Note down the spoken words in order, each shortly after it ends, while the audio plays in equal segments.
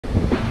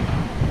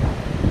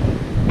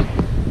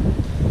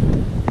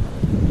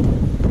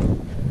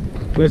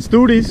Let's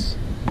do this.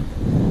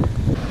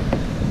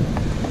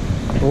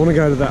 I want to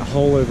go to that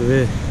hole over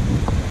there.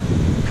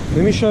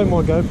 Let me show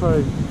my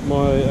GoPro,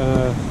 my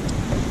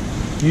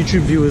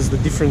YouTube viewers, the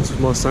difference with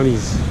my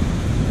sunnies.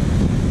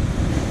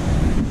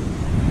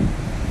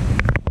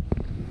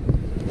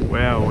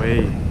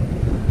 Wowee.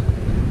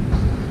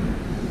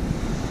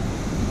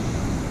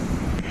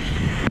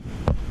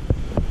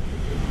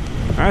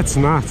 That's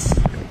nuts.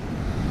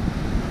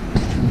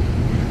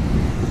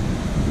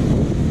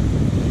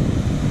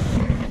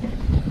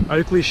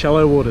 Oakley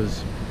shallow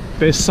waters.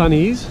 Best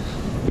sunnies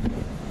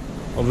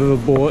I've ever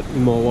bought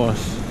in my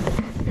life.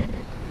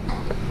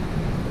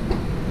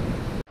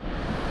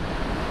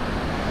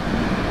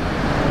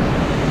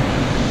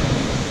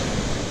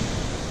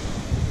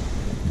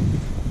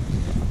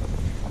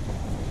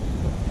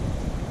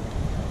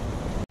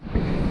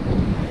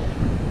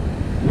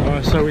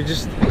 Alright, so we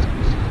just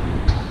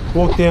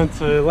walked down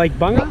to Lake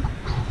Bunga.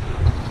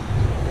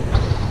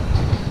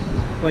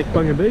 Lake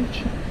Bunga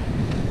Beach.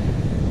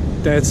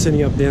 Dad's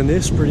setting up down there,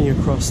 sprinting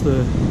across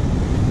the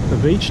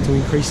beach to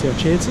increase our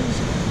chances.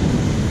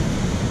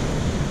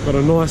 Got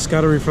a nice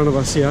gutter in front of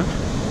us here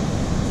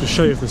to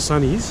show you if the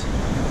sun is.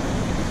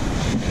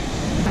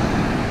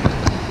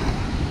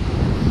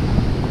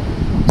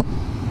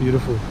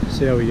 Beautiful.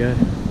 See how we go.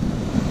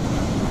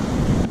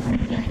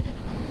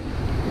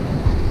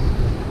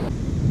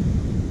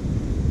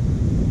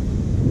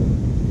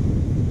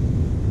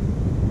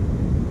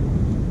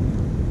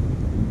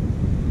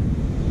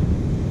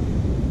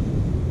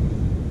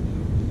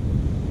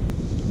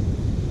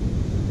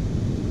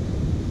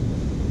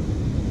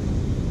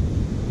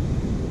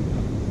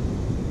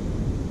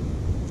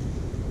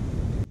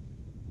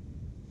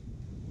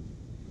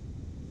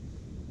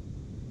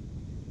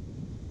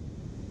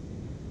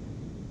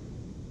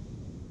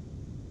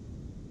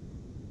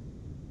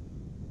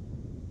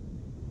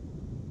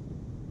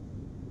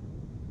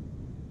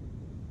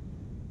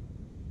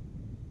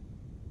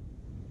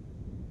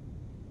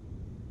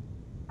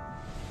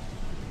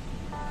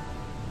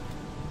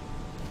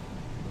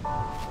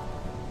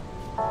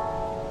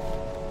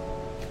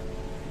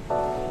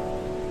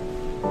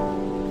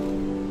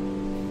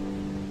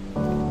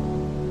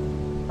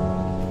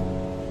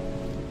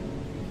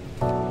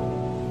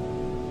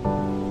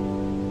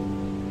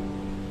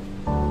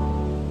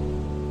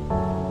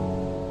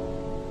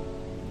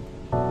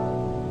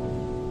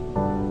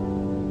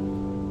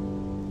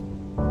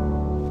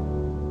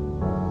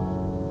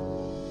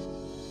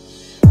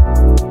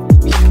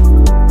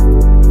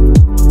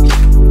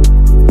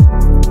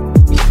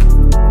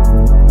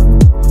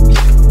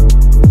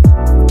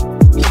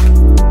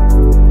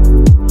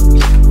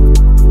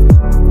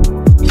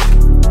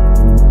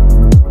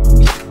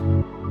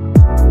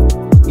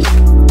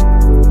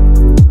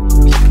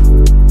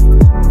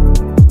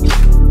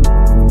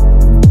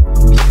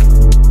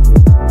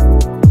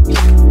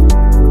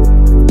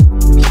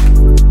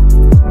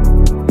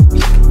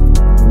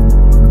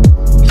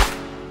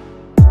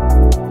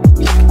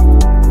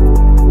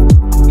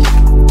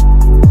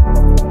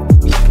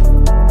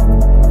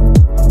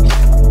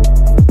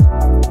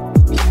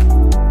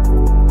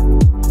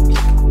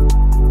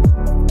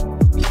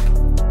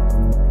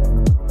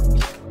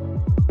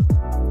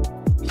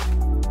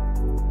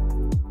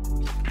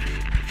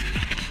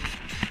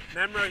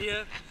 Namro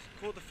here,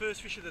 caught the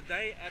first fish of the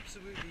day,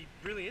 absolutely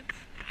brilliant.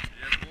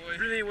 Yeah, boy.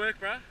 Brilliant work,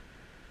 bruh.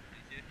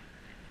 Thank you.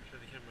 Show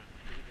the camera.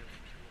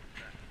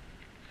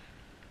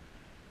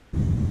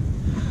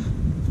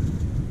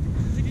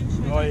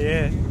 Oh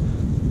yeah.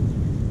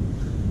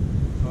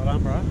 Well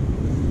done, bruh.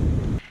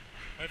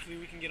 Hopefully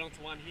we can get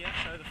onto one here,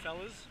 show the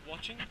fellas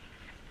watching.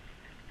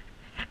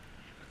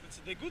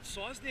 They're good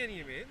size down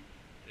here, man.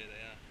 Yeah,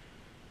 they are.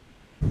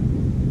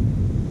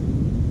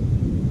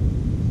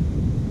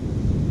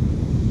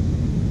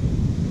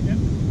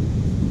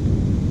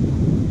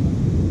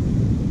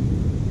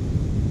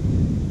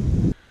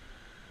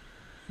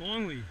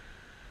 Finally.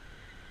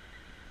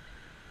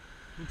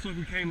 Looks like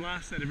we came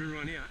last out of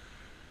everyone here.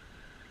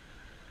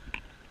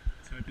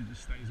 Let's hope it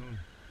just stays on.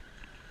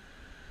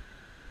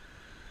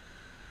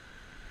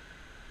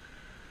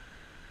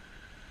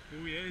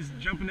 Oh yeah, he's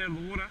jumping out of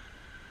the water.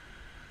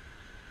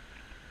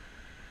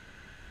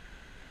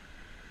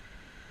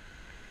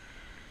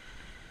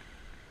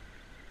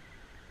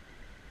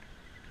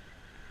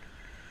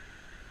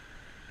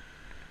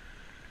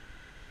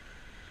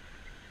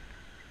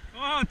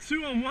 Oh,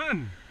 2 on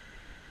 1.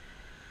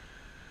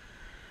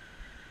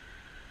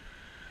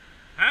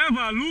 Have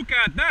a look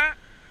at that.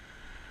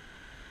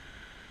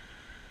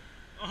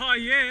 Oh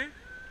yeah.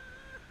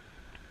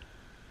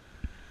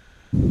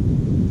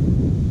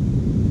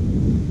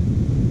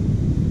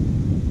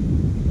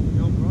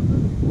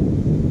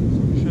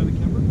 Show the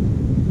camera.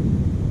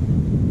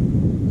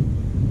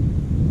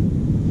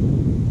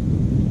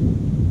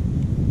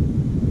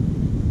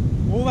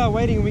 All that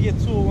waiting and we get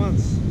 2 at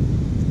once.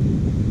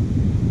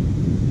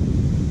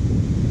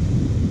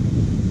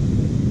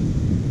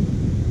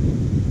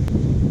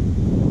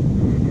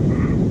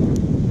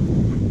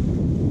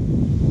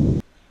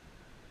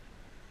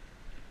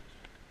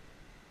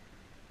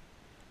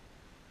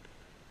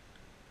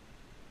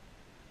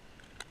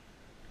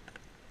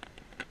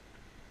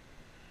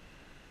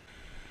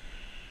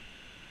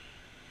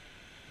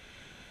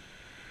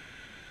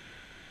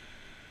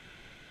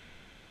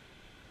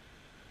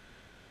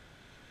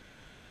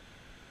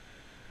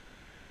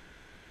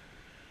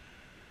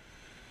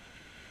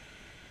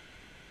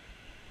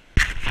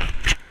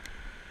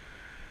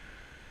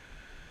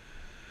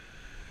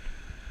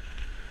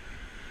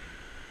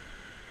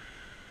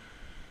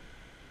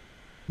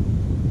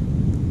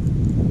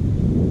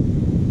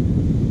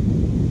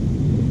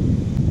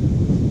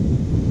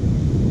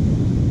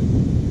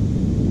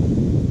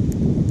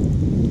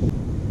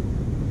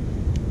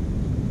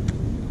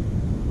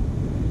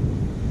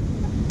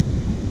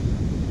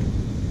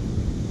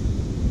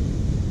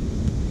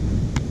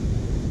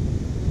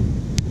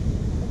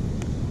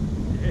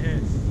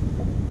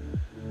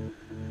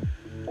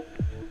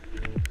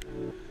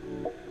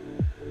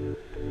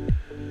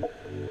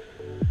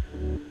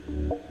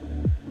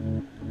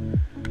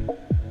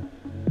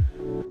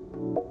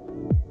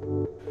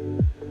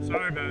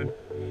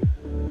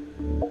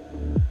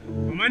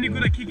 only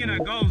good at kicking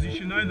at goals, you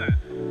should know that.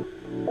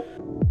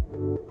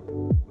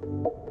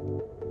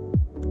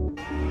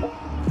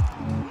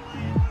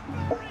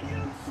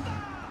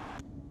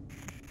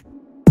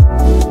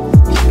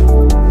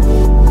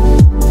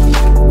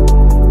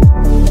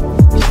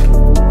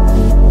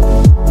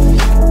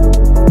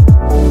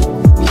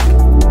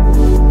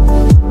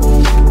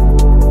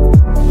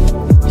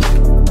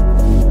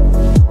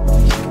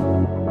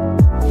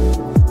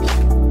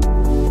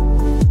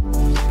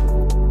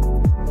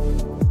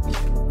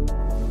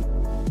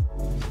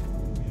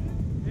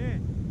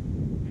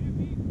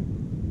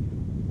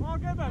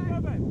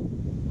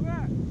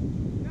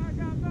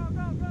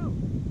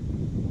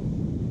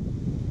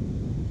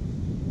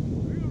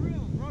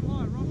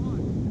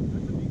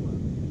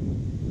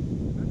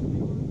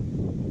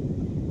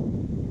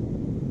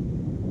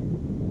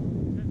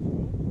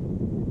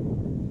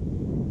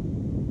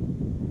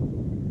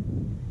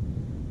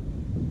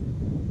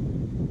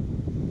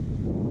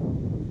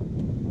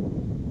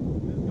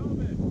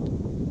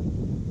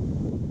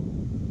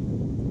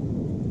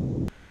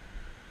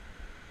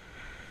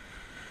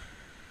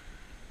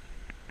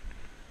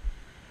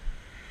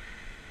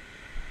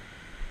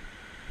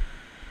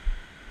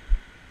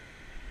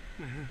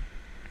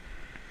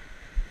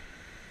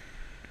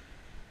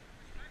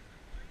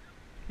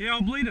 Yeah,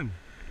 I'll bleed him.